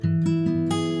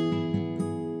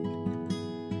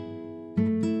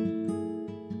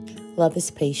Love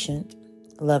is patient.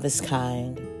 Love is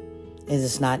kind. It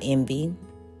does not envy.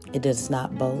 It does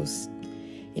not boast.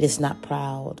 It is not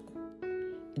proud.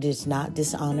 It does not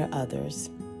dishonor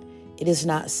others. It is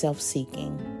not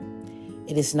self-seeking.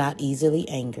 It is not easily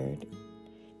angered.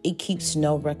 It keeps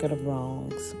no record of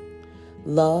wrongs.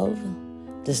 Love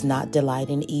does not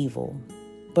delight in evil,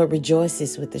 but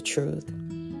rejoices with the truth.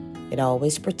 It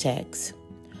always protects,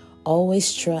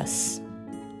 always trusts,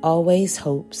 always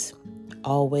hopes,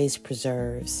 always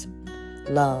preserves.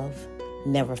 Love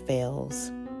never fails.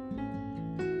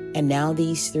 And now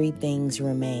these three things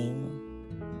remain: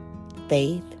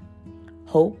 faith,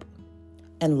 hope,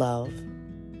 and love.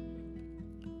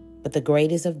 But the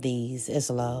greatest of these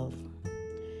is love.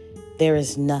 There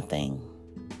is nothing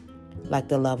like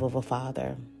the love of a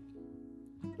father.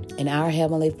 And our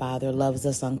Heavenly Father loves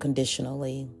us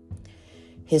unconditionally.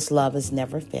 His love is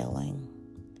never failing,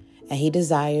 and He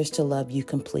desires to love you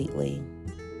completely.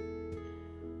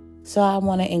 So I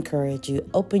want to encourage you,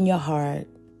 open your heart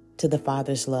to the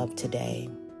Father's love today.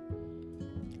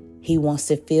 He wants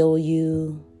to fill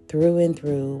you through and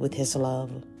through with His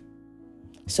love.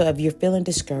 So if you're feeling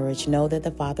discouraged, know that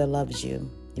the Father loves you.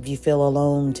 If you feel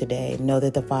alone today, know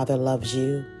that the Father loves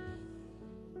you,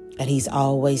 and He's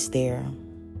always there.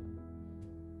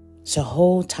 So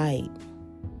hold tight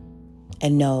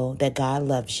and know that God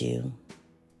loves you,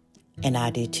 and I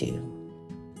do too.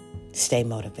 Stay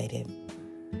motivated.